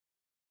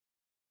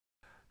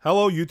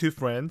Hello YouTube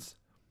friends.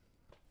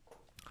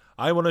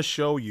 I want to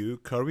show you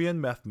Korean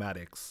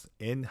mathematics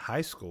in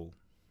high school.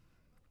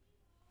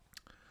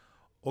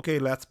 Okay,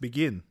 let's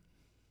begin.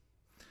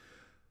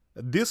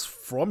 This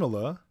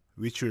formula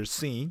which you're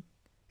seeing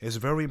is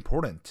very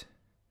important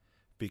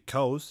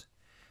because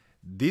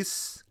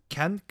this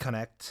can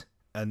connect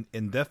an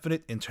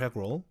indefinite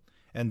integral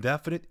and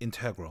definite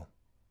integral.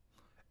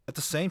 At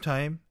the same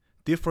time,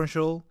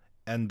 differential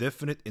and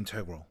definite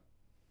integral.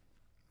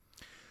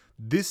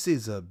 This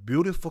is a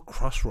beautiful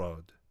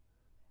crossroad.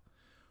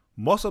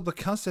 Most of the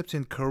concepts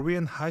in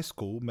Korean high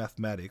school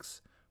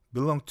mathematics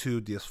belong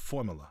to this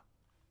formula.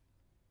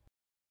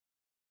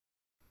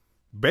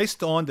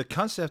 Based on the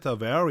concept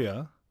of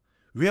area,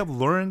 we have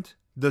learned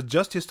the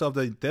justice of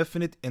the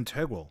definite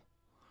integral.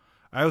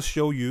 I'll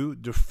show you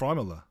the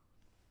formula.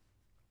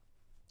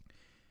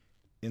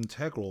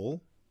 Integral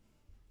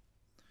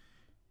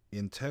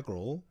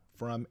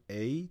from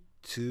a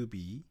to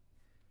b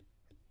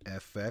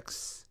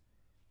fx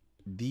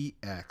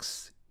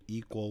dx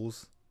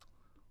equals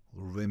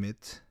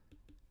limit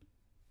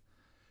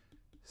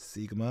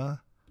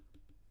sigma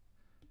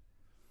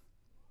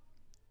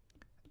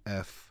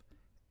f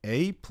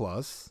a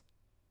plus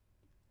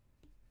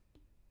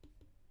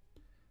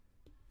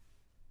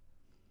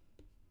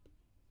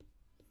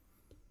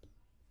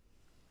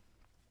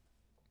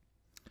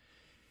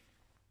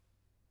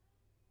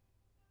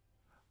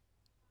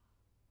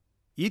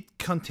it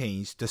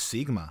contains the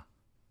sigma.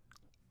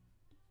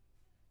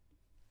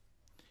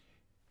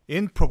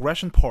 In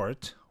progression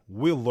part,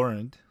 we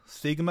learned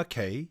sigma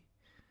k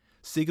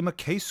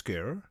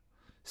square,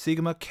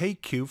 sigma k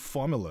cube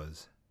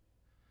formulas.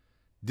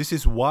 This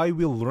is why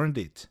we learned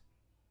it.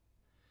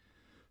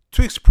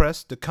 To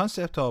express the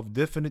concept of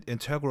definite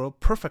integral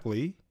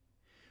perfectly,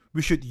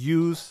 we should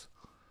use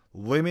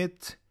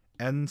limit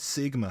and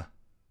sigma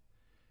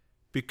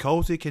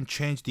because it can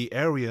change the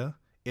area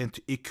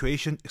into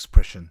equation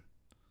expression.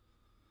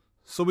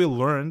 So we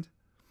learned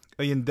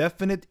an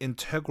indefinite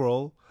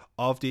integral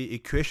of the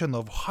equation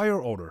of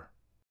higher order.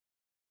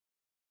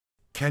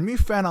 Can we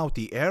find out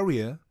the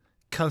area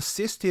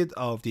consisted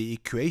of the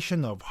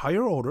equation of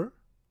higher order?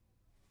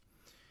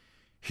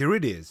 Here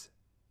it is.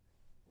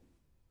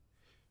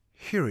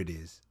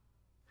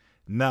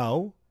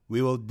 Now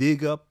we will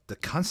dig up the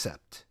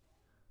concept.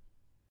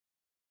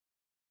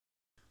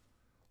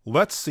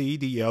 Let's see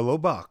the yellow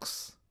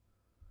box.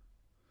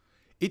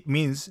 It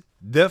means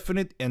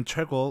definite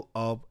integral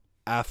of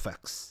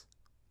fx.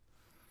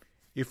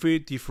 If we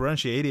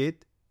differentiate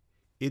it,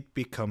 it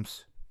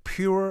becomes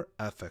pure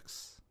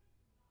fx.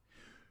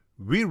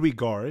 We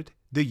regard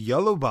the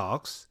yellow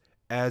box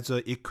as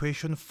an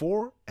equation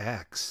for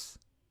x.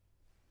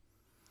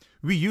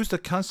 We use the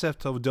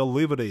concept of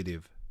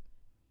derivative.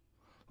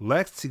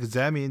 Let's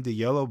examine the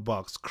yellow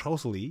box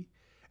closely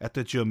at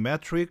the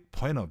geometric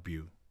point of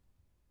view.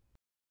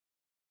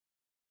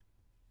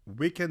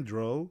 We can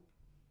draw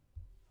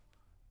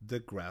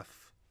the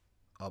graph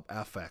of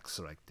fx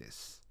like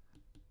this.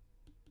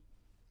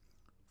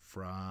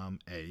 From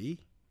a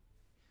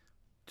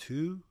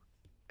to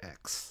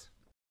x.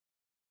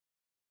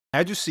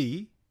 As you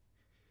see,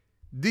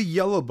 the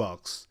yellow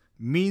box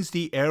means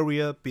the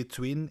area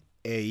between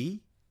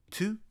a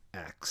to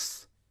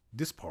x,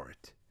 this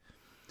part.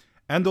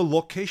 And the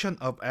location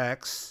of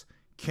x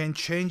can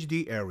change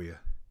the area.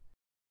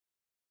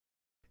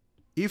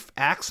 If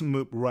x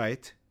moves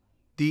right,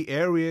 the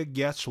area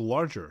gets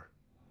larger.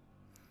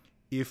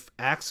 If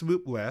x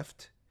moves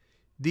left,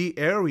 the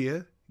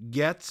area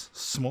gets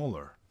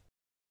smaller.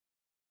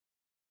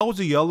 Now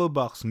the yellow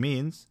box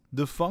means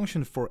the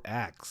function for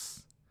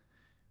x.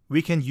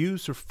 We can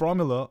use the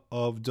formula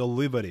of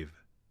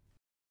derivative.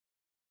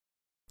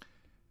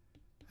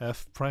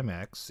 F prime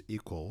x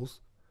equals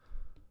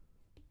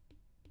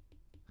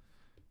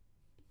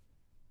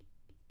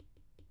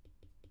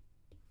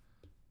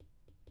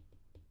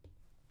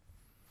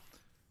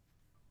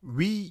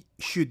we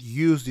should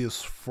use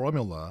this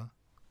formula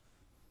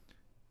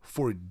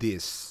for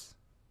this.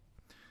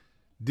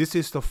 This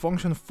is the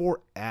function for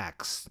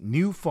x,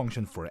 new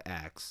function for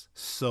x.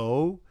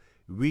 So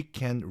we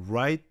can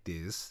write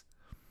this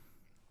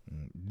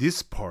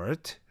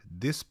part,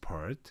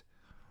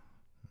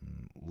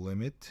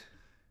 limit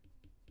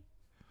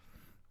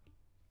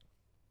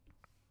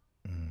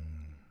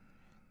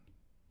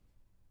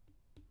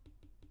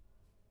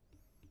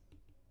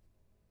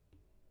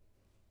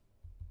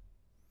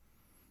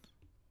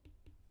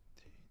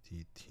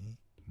dt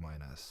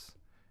minus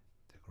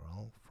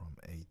integral from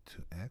a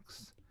to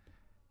x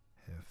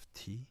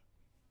ft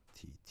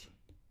dt.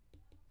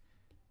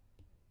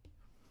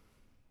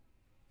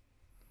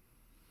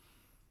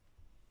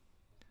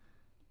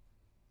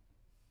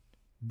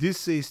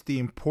 This is the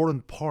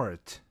important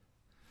part,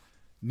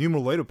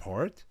 numerator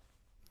part.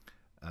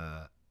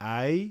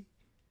 I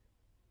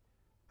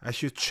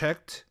should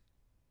check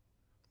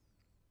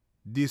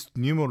this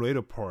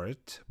numerator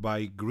part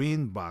by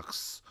green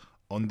box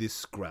on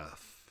this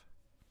graph.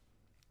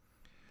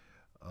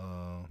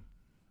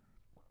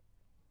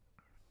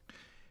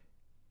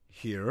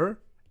 Here,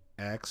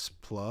 x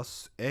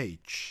plus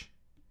h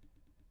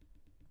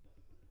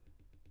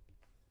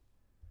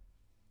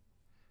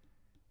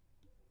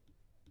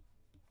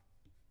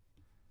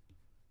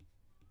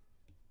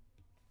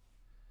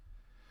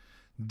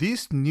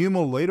This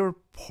numerator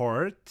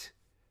part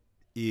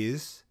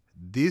is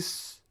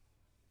this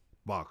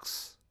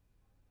box.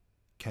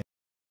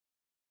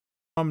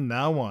 From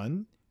now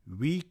on,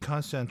 we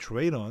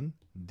concentrate on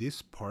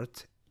this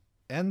part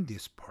and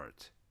this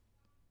part.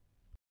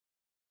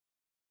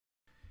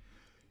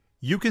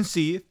 You can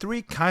see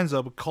three kinds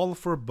of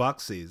colorful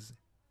boxes,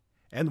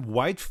 and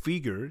white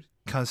figure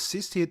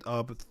consisted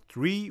of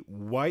three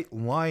white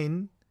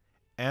lines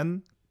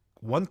and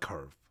one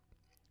curve.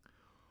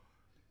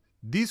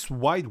 This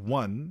white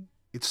one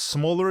is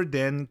smaller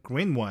than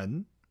green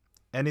one,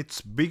 and it's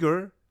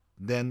bigger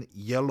than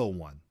yellow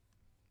one.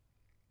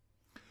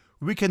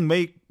 We can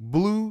make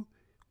blue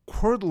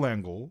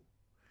quadrangle,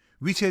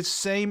 which has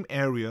same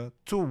area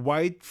to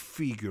white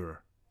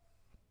figure,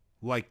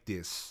 like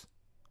this.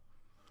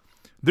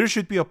 There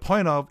should be a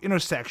point of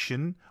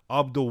intersection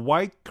of the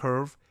white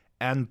curve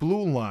and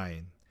blue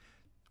line.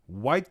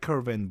 White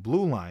curve and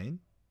blue line.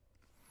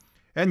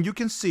 And you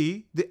can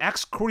see the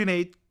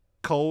x-coordinate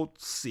called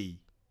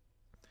C.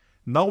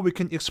 Now we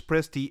can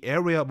express the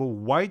area of a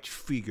white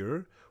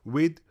figure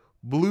with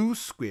blue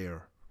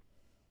square.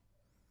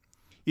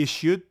 It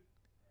should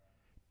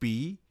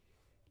be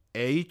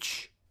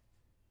H.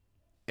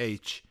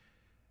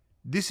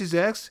 This is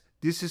x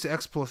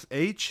plus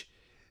h.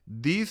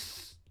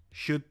 This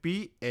should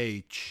be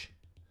h.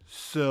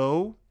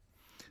 So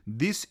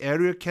this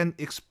area can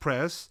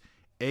express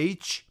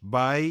h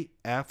by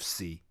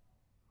fc.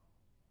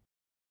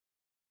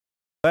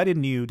 Already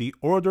knew the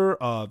order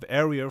of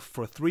area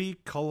for three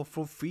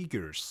colorful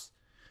figures.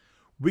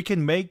 We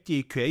can make the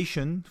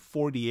equation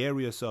for the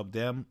areas of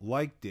them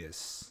like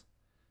this.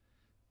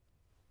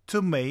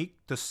 To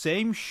make the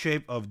same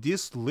shape of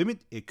this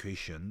limit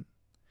equation,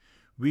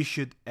 we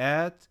should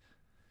add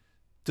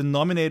the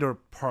denominator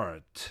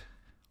part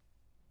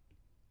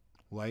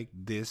like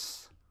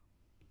this,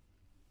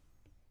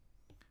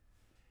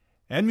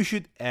 and we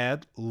should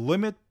add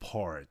limit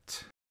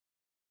part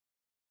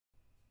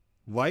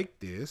like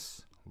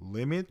this.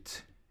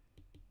 Limit,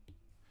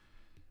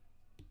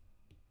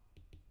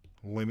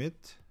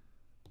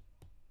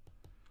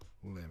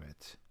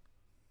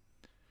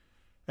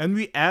 and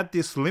we add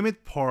this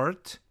limit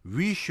part.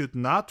 We should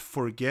not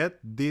forget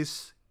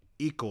this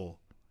equal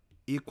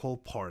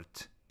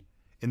part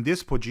in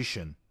this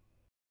position.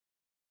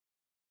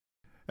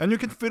 And you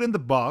can fill in the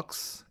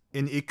box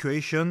in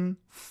equation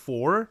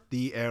for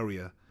the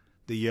area,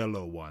 the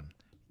yellow one.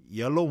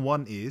 Yellow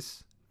one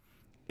is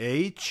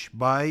h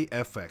by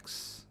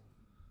fx.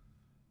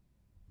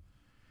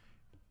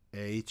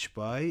 H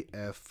by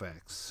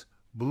fx.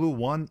 Blue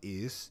one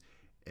is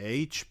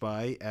h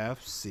by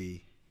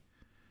fc.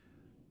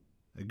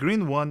 The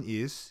green one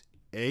is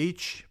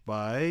h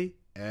by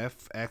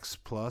fx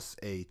plus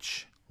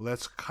h.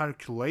 Let's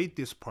calculate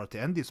this part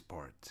and this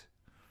part.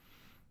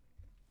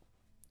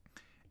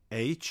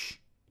 H,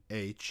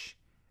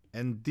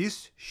 and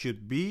this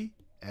should be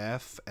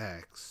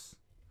fx.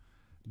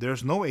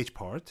 There's no h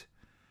part.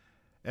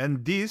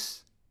 And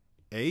this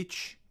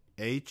h,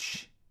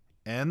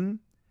 and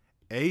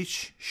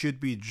h should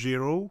be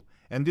 0,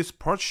 and this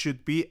part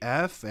should be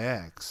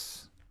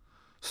fx.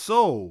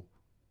 So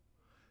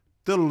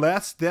the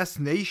last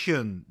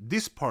destination,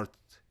 this part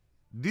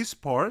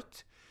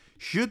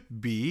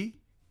should be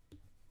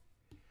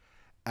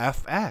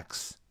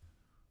fx.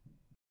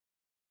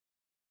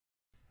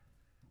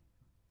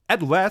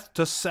 At last,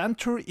 the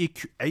center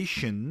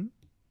equation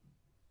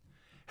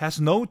has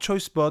no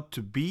choice but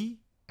to be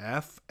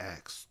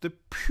fx, the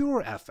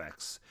pure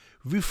fx.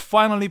 We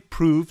finally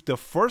proved the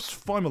first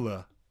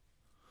formula.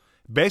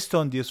 Based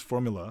on this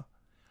formula,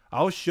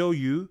 I'll show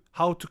you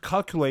how to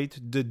calculate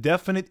the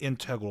definite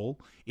integral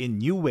in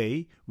new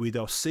way with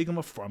our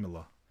sigma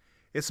formula.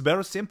 It's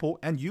very simple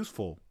and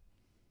useful.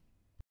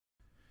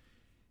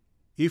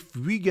 If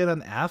we get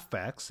an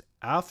fx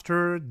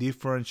after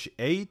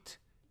differentiate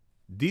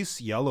this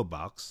yellow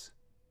box,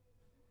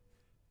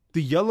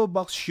 the yellow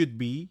box should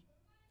be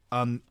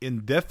an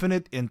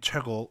indefinite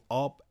integral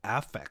of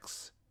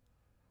fx.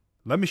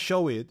 Let me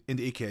show it in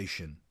the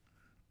equation.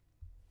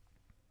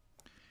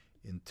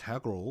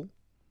 Integral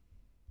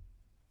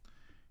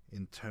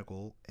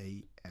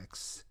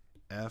ax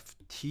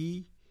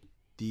ft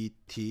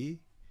dt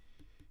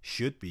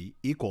should be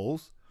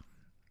equals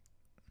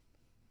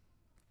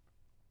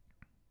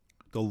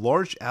the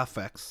large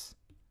fx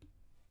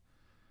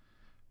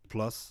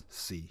plus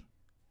c.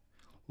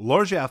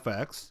 Large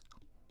fx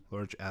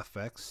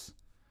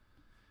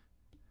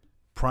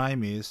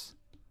prime is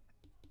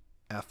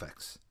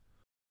fx.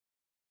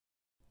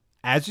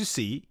 As you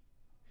see,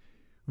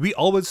 we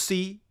always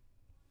see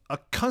a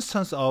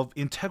constant of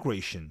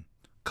integration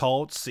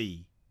called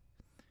c.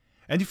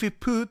 And if we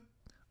put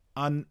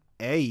an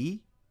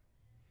a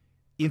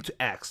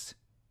into x,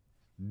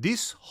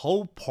 this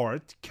whole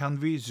part can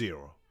be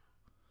 0.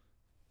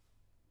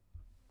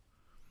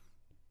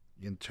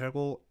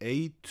 Integral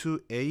a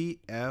to a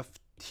f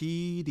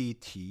t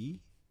dt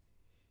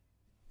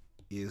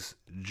is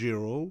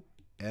 0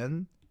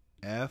 and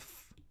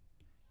f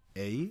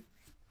a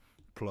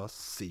plus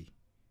c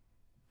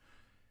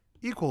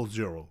equals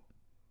 0.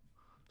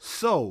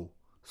 So,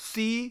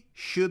 C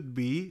should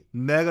be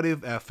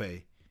negative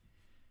FA.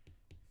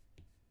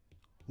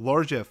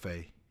 Large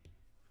FA.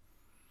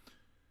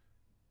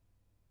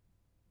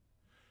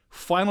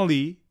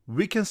 Finally,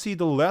 we can see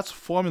the last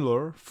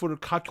formula for the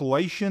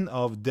calculation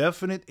of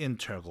definite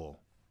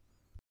integral.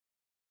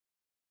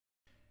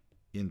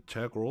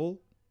 Integral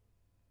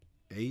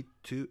a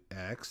to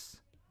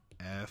x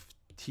f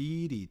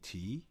t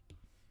dt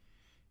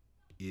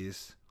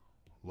is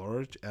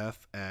large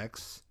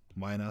fx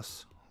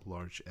minus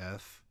large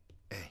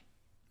fa.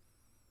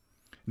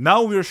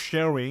 Now we're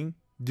sharing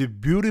the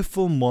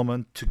beautiful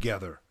moment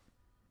together.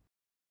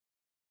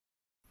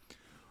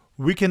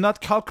 We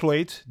cannot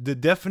calculate the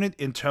definite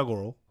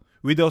integral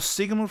without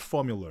sigma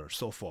formula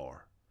so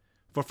far,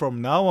 but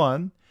from now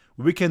on,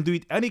 we can do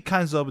it any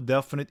kinds of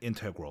definite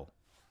integral.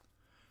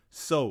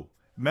 So,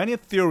 many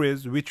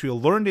theories which we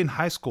learned in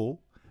high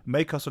school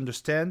make us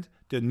understand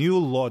the new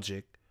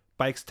logic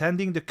by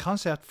extending the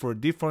concept for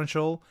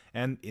differential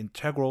and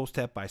integral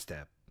step by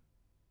step.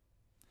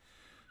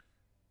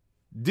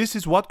 This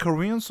is what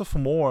Korean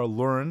sophomore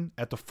learn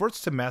at the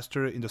first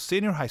semester in the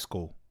senior high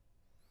school.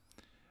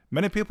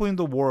 Many people in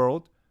the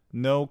world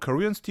know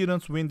Korean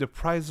students win the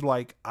prize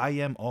like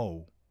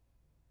IMO.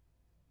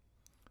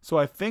 So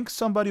I think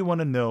somebody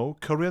want to know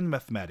Korean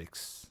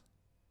mathematics.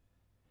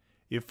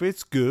 If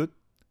it's good,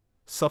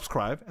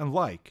 subscribe and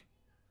like.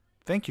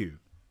 Thank you.